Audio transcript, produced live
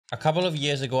A couple of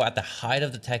years ago, at the height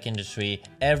of the tech industry,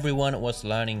 everyone was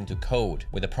learning to code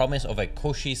with the promise of a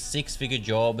cushy six-figure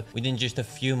job within just a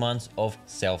few months of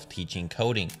self-teaching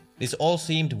coding. This all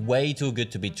seemed way too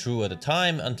good to be true at the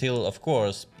time until, of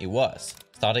course, it was.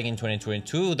 Starting in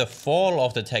 2022, the fall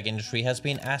of the tech industry has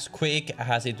been as quick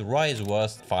as its rise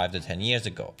was 5 to 10 years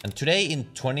ago. And today in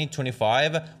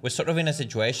 2025, we're sort of in a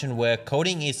situation where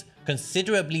coding is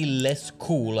considerably less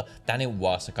cool than it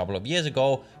was a couple of years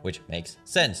ago, which makes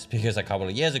sense because a couple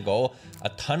of years ago, a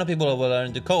ton of people were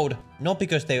learning to code, not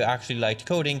because they actually liked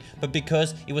coding, but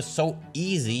because it was so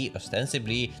easy,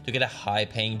 ostensibly, to get a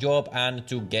high-paying job and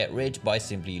to get rich by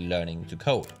simply learning to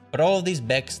code. But all of this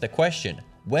begs the question,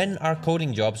 when are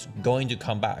coding jobs going to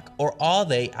come back? Or are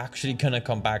they actually gonna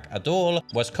come back at all?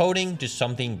 Was coding just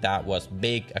something that was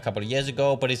big a couple of years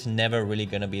ago, but it's never really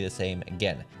gonna be the same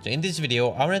again? So in this video,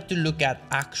 I wanted to look at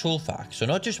actual facts. So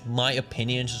not just my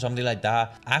opinions or something like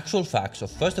that, actual facts. So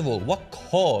first of all, what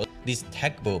caused this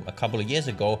tech boom a couple of years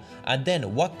ago, and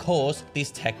then what caused this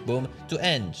tech boom to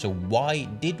end? So why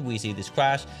did we see this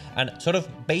crash? And sort of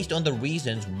based on the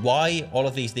reasons why all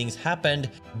of these things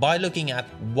happened, by looking at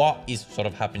what is sort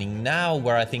of happening now,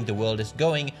 where I think the world is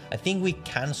going, I think we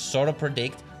can sort of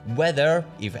predict whether,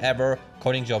 if ever,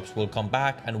 coding jobs will come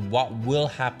back and what will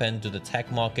happen to the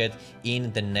tech market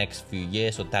in the next few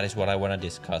years. So that is what I want to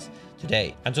discuss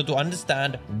today. And so to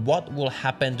understand what will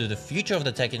happen to the future of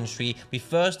the tech industry, we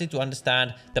first need to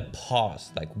understand the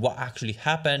past, like what actually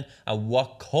happened and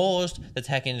what caused the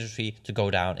tech industry to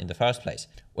go down in the first place.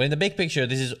 Well, in the big picture,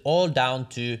 this is all down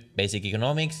to basic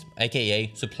economics,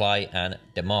 aka supply and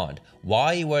demand.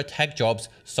 Why were tech jobs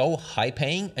so high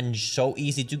paying and so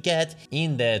easy to get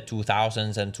in the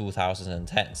 2000s and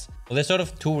 2010s? Well, there's sort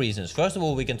of two reasons. First of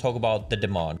all, we can talk about the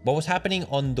demand. What was happening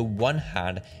on the one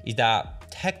hand is that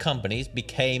tech companies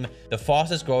became the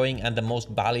fastest growing and the most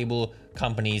valuable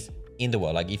companies in the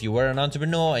world. Like if you were an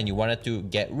entrepreneur and you wanted to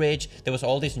get rich, there was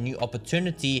all this new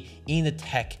opportunity in the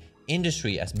tech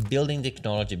industry as building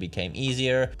technology became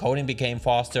easier, coding became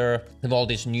faster. There were all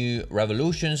these new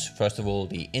revolutions. First of all,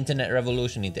 the internet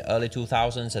revolution in the early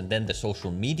 2000s, and then the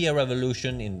social media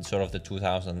revolution in sort of the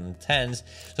 2010s.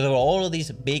 So there were all of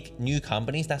these big new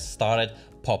companies that started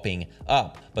popping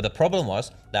up. But the problem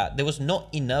was that there was not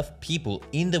enough people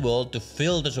in the world to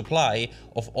fill the supply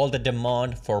of all the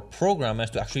demand for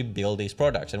programmers to actually build these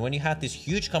products. And when you had this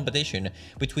huge competition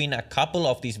between a couple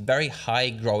of these very high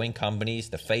growing companies,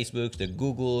 the Facebooks, the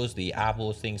Googles, the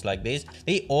Apples, things like this,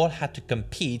 they all had to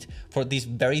compete for this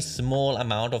very small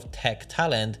amount of tech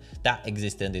talent that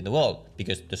existed in the world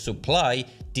because the supply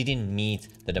didn't meet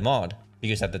the demand.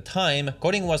 Because at the time,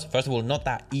 coding was, first of all, not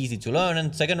that easy to learn.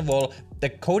 And second of all, the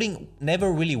coding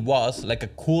never really was like a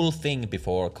cool thing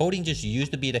before. Coding just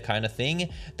used to be the kind of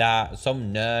thing that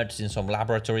some nerds in some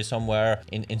laboratory somewhere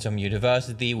in some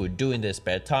university would do in their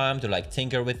spare time to like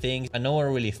tinker with things. And no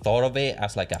one really thought of it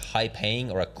as like a high paying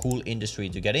or a cool industry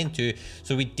to get into.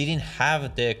 So we didn't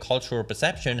have the cultural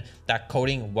perception that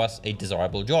coding was a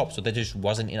desirable job. So there just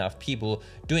wasn't enough people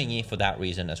doing it for that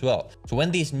reason as well. So when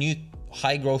these new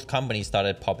high growth companies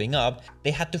started popping up,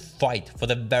 they had to fight for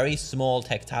the very small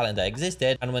tech talent that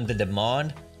existed. And when the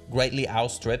demand greatly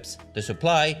outstrips the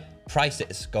supply,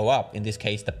 prices go up. In this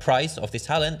case, the price of this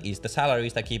talent is the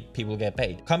salaries that keep people get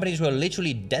paid. Companies were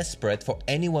literally desperate for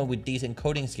anyone with decent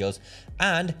coding skills,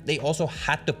 and they also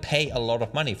had to pay a lot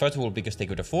of money. First of all, because they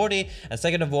could afford it, and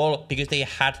second of all, because they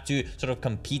had to sort of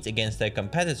compete against their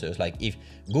competitors. Like if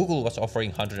Google was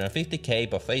offering 150K,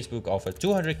 but Facebook offered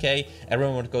 200K,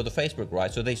 everyone would go to Facebook,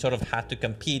 right? So they sort of had to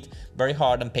compete very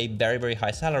hard and pay very, very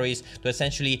high salaries to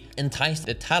essentially entice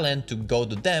the talent to go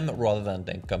to them rather than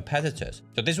their competitors.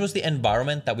 So this was the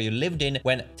environment that we lived in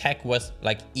when tech was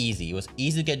like easy. It was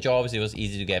easy to get jobs. It was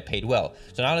easy to get paid well.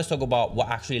 So now let's talk about what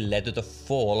actually led to the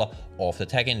fall of the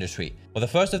tech industry. Well, the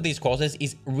first of these causes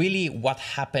is really what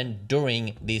happened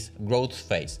during this growth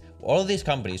phase. All of these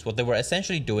companies, what they were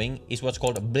essentially doing is what's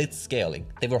called blitz scaling.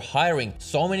 They were hiring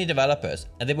so many developers,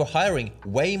 and they were hiring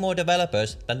way more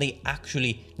developers than they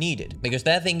actually needed. Because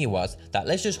their thinking was that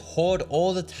let's just hoard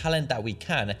all the talent that we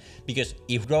can, because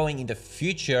if growing in the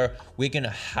future, we're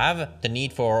gonna have the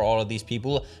need for all of these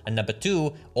people. And number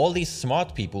two, all these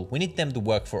smart people, we need them to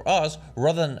work for us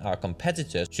rather than our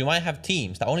competitors. So you might have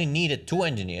teams that only needed 2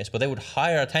 engineers, but they would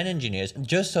hire 10 engineers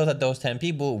just so that those 10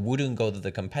 people wouldn't go to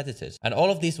the competitors. And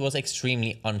all of this was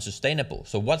extremely unsustainable.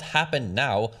 So what happened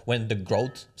now when the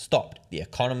growth stopped? The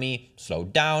economy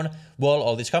slowed down. Well,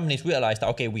 all these companies realized that,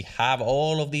 okay, we have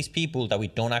all of these people that we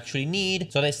don't actually need.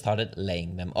 So they started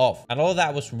laying them off. And all of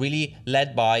that was really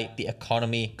led by the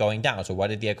economy going down. So why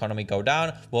did the economy go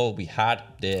down? Well, we had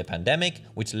the pandemic,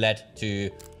 which led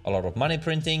to a lot of money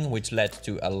printing, which led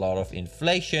to a lot of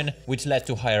inflation, which led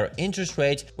to higher interest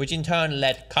rates, which in turn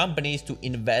led companies to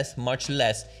invest much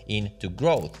less into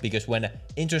growth. Because when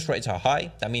interest rates are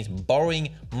high, that means borrowing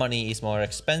money is more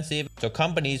expensive. So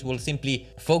companies will simply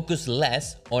focus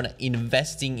less on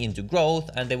investing into growth,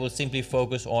 and they will simply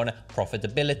focus on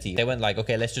profitability. They went like,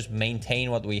 okay, let's just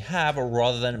maintain what we have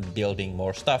rather than building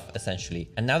more stuff, essentially.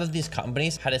 And now that these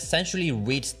companies had essentially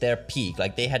reached their peak,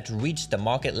 like they had reached the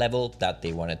market level that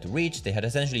they wanted to reach, they had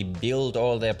essentially built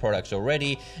all their products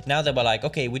already. Now they were like,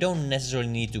 okay, we don't necessarily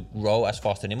need to grow as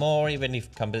fast anymore. Even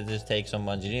if competitors take some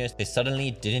engineers, they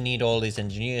suddenly didn't need all these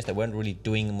engineers that weren't really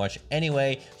doing much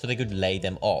anyway, so they could lay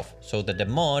them off. So the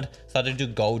demand started to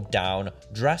go down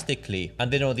drastically.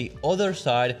 And then on the other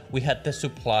side, we had the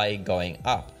supply going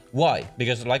up. Why?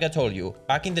 Because like I told you,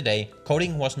 back in the day,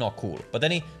 coding was not cool. But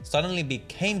then it suddenly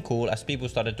became cool as people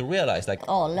started to realize like,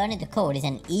 oh, learning to code is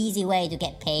an easy way to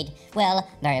get paid, well,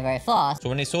 very, very fast. So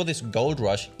when they saw this gold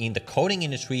rush in the coding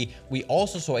industry, we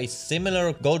also saw a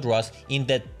similar gold rush in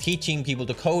the teaching people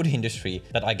to code industry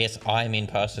that I guess I'm in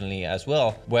personally as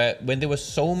well, where when there were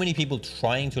so many people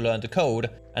trying to learn to code,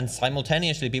 and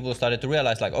simultaneously people started to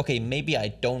realize like, okay, maybe I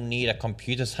don't need a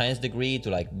computer science degree to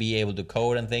like be able to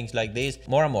code and things like this.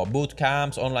 More and more boot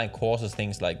camps, online courses,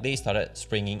 things like this started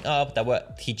springing up that were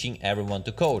teaching everyone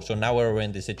to code. So now we're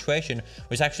in this situation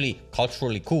which is actually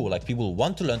culturally cool. Like people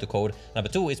want to learn to code. Number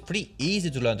two, it's pretty easy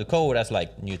to learn to code as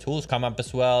like new tools come up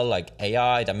as well, like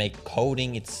AI that make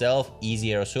coding itself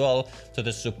easier as well. So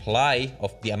the supply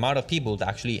of the amount of people that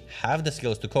actually have the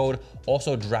skills to code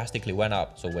also drastically went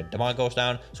up. So when demand goes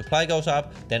down, supply goes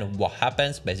up, then what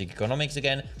happens? Basic economics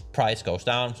again, price goes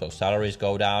down, so salaries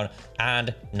go down,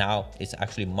 and now it's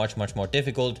actually much more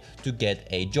difficult to get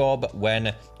a job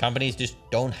when companies just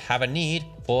don't have a need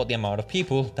for the amount of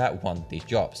people that want these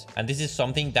jobs. And this is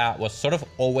something that was sort of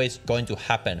always going to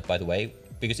happen, by the way.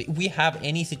 Because if we have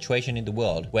any situation in the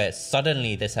world where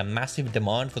suddenly there's a massive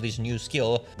demand for this new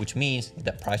skill, which means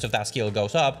the price of that skill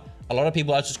goes up, a lot of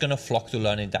people are just going to flock to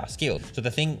learning that skill. So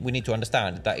the thing we need to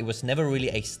understand is that it was never really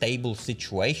a stable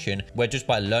situation where just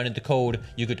by learning the code,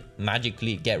 you could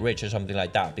magically get rich or something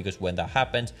like that. Because when that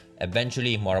happens,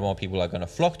 eventually more and more people are going to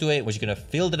flock to it, which is going to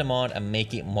fill the demand and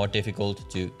make it more difficult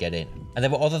to get in. And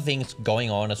there were other things going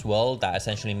on as well that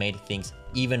essentially made things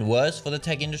even worse for the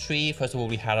tech industry. First of all,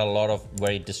 we had a lot of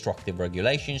very destructive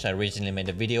regulations. I recently made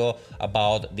a video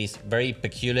about this very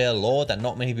peculiar law that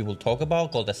not many people talk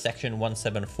about called the Section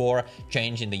 174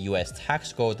 change in the US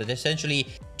tax code that essentially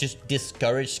just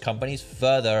discouraged companies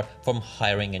further from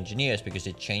hiring engineers because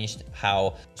it changed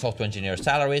how software engineer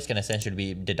salaries can essentially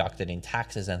be deducted in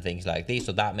taxes and things like this.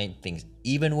 So that made things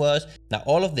even worse. Now,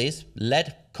 all of this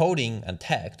led coding and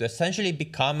tech to essentially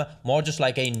become more just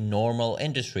like a normal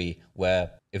industry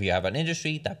where if you have an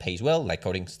industry that pays well, like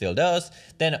coding still does,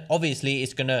 then obviously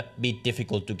it's gonna be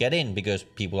difficult to get in because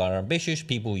people are ambitious.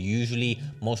 People usually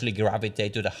mostly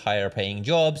gravitate to the higher paying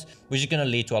jobs, which is gonna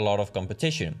lead to a lot of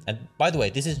competition. And by the way,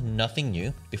 this is nothing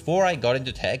new. Before I got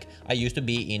into tech, I used to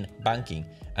be in banking.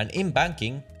 And in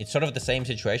banking, it's sort of the same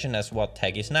situation as what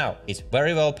tech is now. It's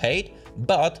very well paid,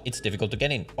 but it's difficult to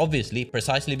get in, obviously,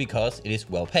 precisely because it is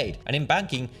well paid. And in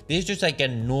banking, this is just like a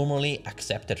normally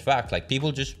accepted fact. Like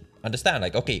people just understand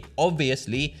like, okay,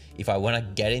 obviously, if I want to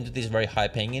get into this very high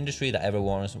paying industry that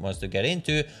everyone wants to get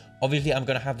into, obviously I'm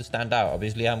going to have to stand out.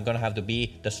 Obviously, I'm going to have to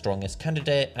be the strongest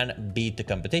candidate and beat the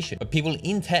competition. But people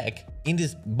in tech, in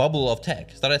this bubble of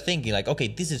tech, started thinking like, okay,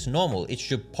 this is normal. It's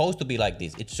supposed to be like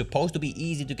this. It's supposed to be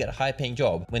easy to get a high paying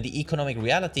job, when the economic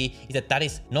reality is that that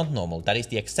is not normal. That is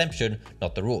the exception,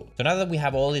 not the rule. So now that we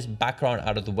have all this background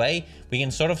out of the way, we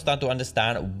can sort of start to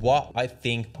understand what I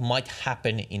think might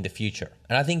happen in the future.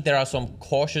 And I think there are some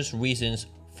cautious reasons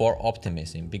for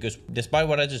optimism, because despite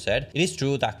what I just said, it is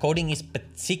true that coding is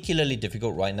particularly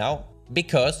difficult right now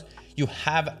because you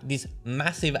have this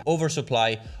massive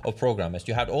oversupply of programmers.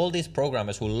 You had all these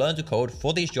programmers who learned to code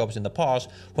for these jobs in the past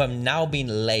who have now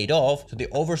been laid off. So the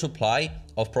oversupply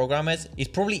of programmers is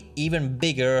probably even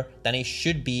bigger than it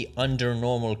should be under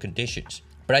normal conditions.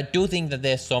 But I do think that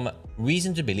there's some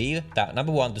reason to believe that,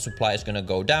 number one, the supply is going to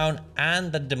go down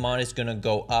and the demand is going to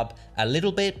go up a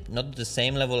little bit, not at the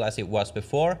same level as it was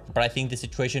before, but I think the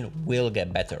situation will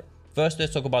get better. First,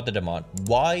 let's talk about the demand.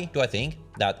 Why do I think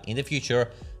that in the future,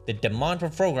 the demand for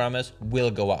programmers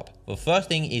will go up? The first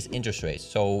thing is interest rates.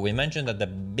 So we mentioned that the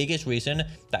biggest reason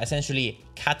that essentially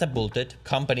catapulted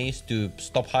companies to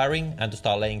stop hiring and to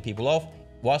start laying people off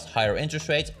was higher interest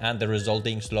rates and the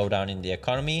resulting slowdown in the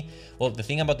economy. Well, the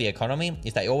thing about the economy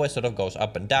is that it always sort of goes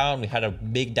up and down. We had a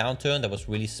big downturn that was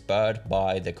really spurred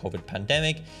by the COVID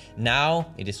pandemic.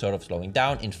 Now it is sort of slowing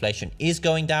down. Inflation is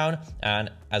going down,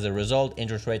 and as a result,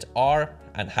 interest rates are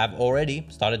and have already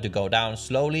started to go down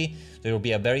slowly. There will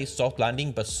be a very soft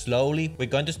landing, but slowly we're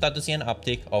going to start to see an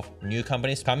uptick of new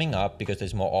companies coming up because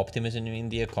there's more optimism in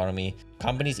the economy.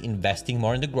 Companies investing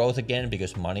more into growth again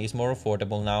because money is more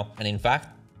affordable now. And in fact,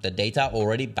 the data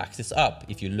already backs this up.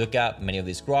 If you look at many of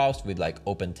these graphs with like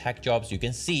open tech jobs, you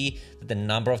can see that the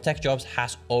number of tech jobs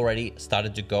has already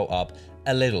started to go up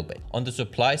a little bit. On the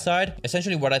supply side,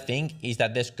 essentially what I think is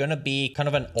that there's gonna be kind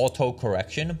of an auto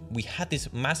correction. We had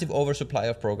this massive oversupply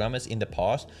of programmers in the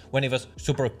past when it was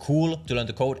super cool to learn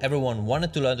the code. Everyone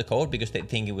wanted to learn the code because they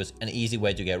think it was an easy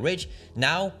way to get rich.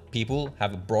 Now people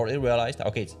have broadly realized that,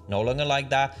 okay, it's no longer like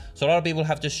that. So a lot of people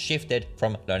have just shifted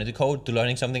from learning the code to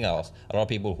learning something else. A lot of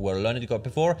people who were learning the code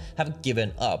before have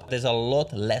given up. There's a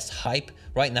lot less hype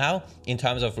right now in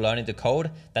terms of learning the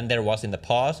code than there was in the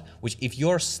past, which if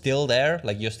you're still there,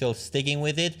 like you're still sticking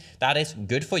with it, that is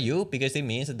good for you because it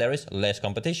means that there is less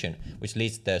competition, which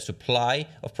leads the supply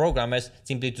of programmers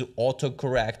simply to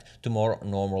auto-correct to more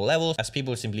normal levels as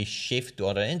people simply shift to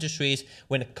other industries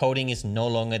when coding is no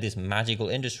longer this magical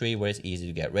industry where it's easy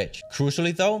to get rich.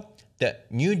 Crucially though, the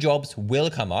new jobs will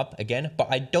come up again, but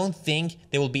I don't think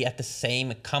they will be at the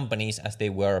same companies as they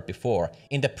were before.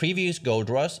 In the previous gold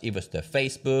rush, it was the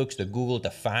Facebooks, the Google, the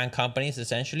FAANG companies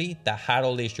essentially that had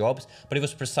all these jobs, but it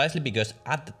was precisely because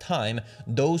at the time,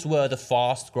 those were the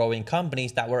fast growing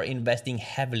companies that were investing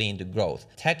heavily into growth.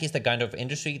 Tech is the kind of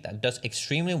industry that does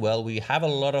extremely well. We have a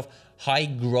lot of high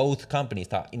growth companies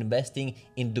that are investing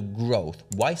into growth.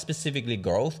 Why specifically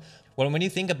growth? Well, when you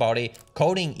think about it,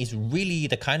 coding is really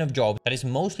the kind of job that is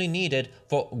mostly needed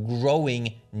for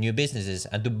growing new businesses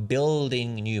and to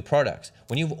building new products.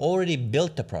 When you've already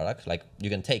built the product, like you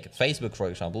can take Facebook, for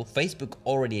example, Facebook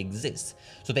already exists.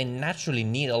 So they naturally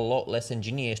need a lot less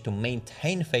engineers to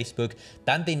maintain Facebook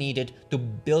than they needed to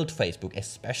build Facebook,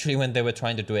 especially when they were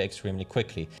trying to do it extremely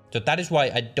quickly. So that is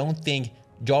why I don't think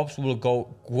jobs will go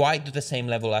quite to the same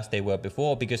level as they were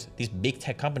before because these big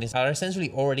tech companies are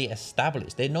essentially already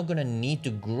established. They're not going to need to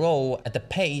grow at the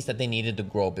pace that they needed to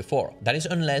grow before. That is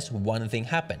unless one thing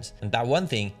happens. And that one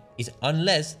thing is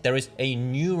unless there is a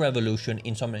new revolution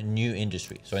in some new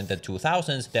industry. So in the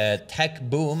 2000s, the tech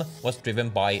boom was driven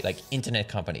by like internet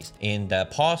companies. In the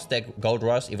past tech gold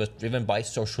rush, it was driven by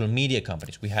social media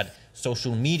companies. We had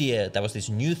social media, that was this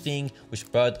new thing which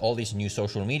spurred all these new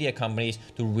social media companies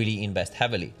to really invest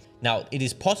heavily. Now, it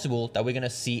is possible that we're going to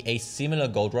see a similar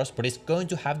gold rush, but it's going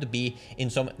to have to be in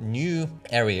some new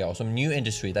area or some new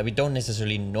industry that we don't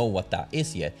necessarily know what that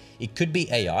is yet. It could be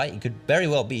AI. It could very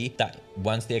well be that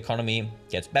once the economy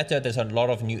gets better, there's a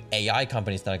lot of new AI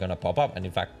companies that are going to pop up. And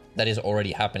in fact, that is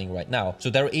already happening right now.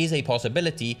 So there is a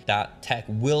possibility that tech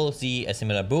will see a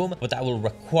similar boom, but that will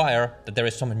require that there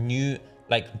is some new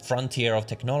like frontier of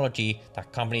technology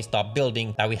that companies start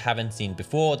building that we haven't seen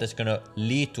before. That's going to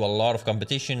lead to a lot of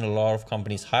competition, a lot of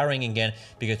companies hiring again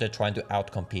because they're trying to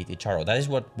outcompete each other. That is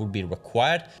what would be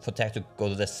required for tech to go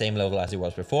to the same level as it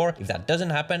was before. If that doesn't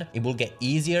happen, it will get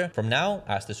easier from now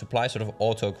as the supply sort of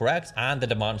auto corrects and the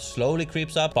demand slowly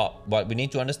creeps up. But what we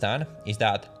need to understand is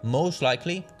that most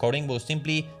likely coding will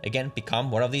simply again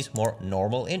become one of these more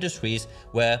normal industries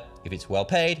where if it's well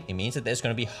paid, it means that there's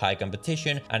going to be high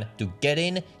competition, and to get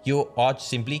in, you are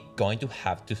simply going to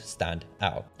have to stand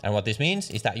out. And what this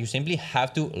means is that you simply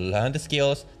have to learn the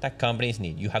skills that companies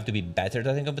need. You have to be better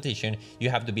at the competition. You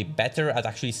have to be better at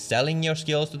actually selling your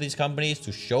skills to these companies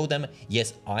to show them,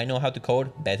 yes, I know how to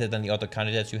code better than the other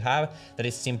candidates you have. That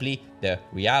is simply the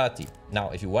reality.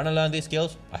 Now, if you want to learn these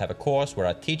skills, I have a course where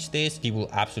I teach this. People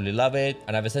absolutely love it.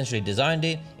 And I've essentially designed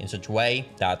it in such a way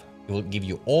that it will give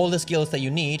you all the skills that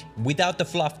you need without the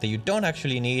fluff that you don't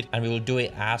actually need, and we will do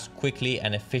it as quickly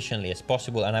and efficiently as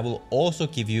possible. And I will also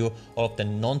give you all of the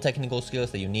non-technical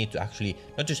skills that you need to actually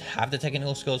not just have the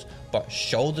technical skills, but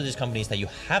show to these companies that you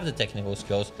have the technical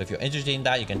skills. So if you're interested in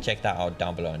that, you can check that out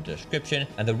down below in the description.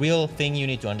 And the real thing you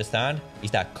need to understand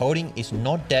is that coding is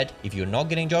not dead. If you're not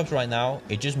getting jobs right now,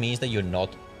 it just means that you're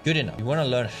not good enough. If you want to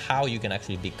learn how you can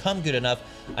actually become good enough,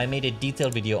 I made a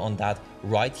detailed video on that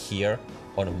right here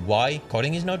on why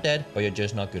coding is not dead, but you're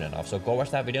just not good enough. So go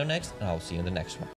watch that video next, and I'll see you in the next one.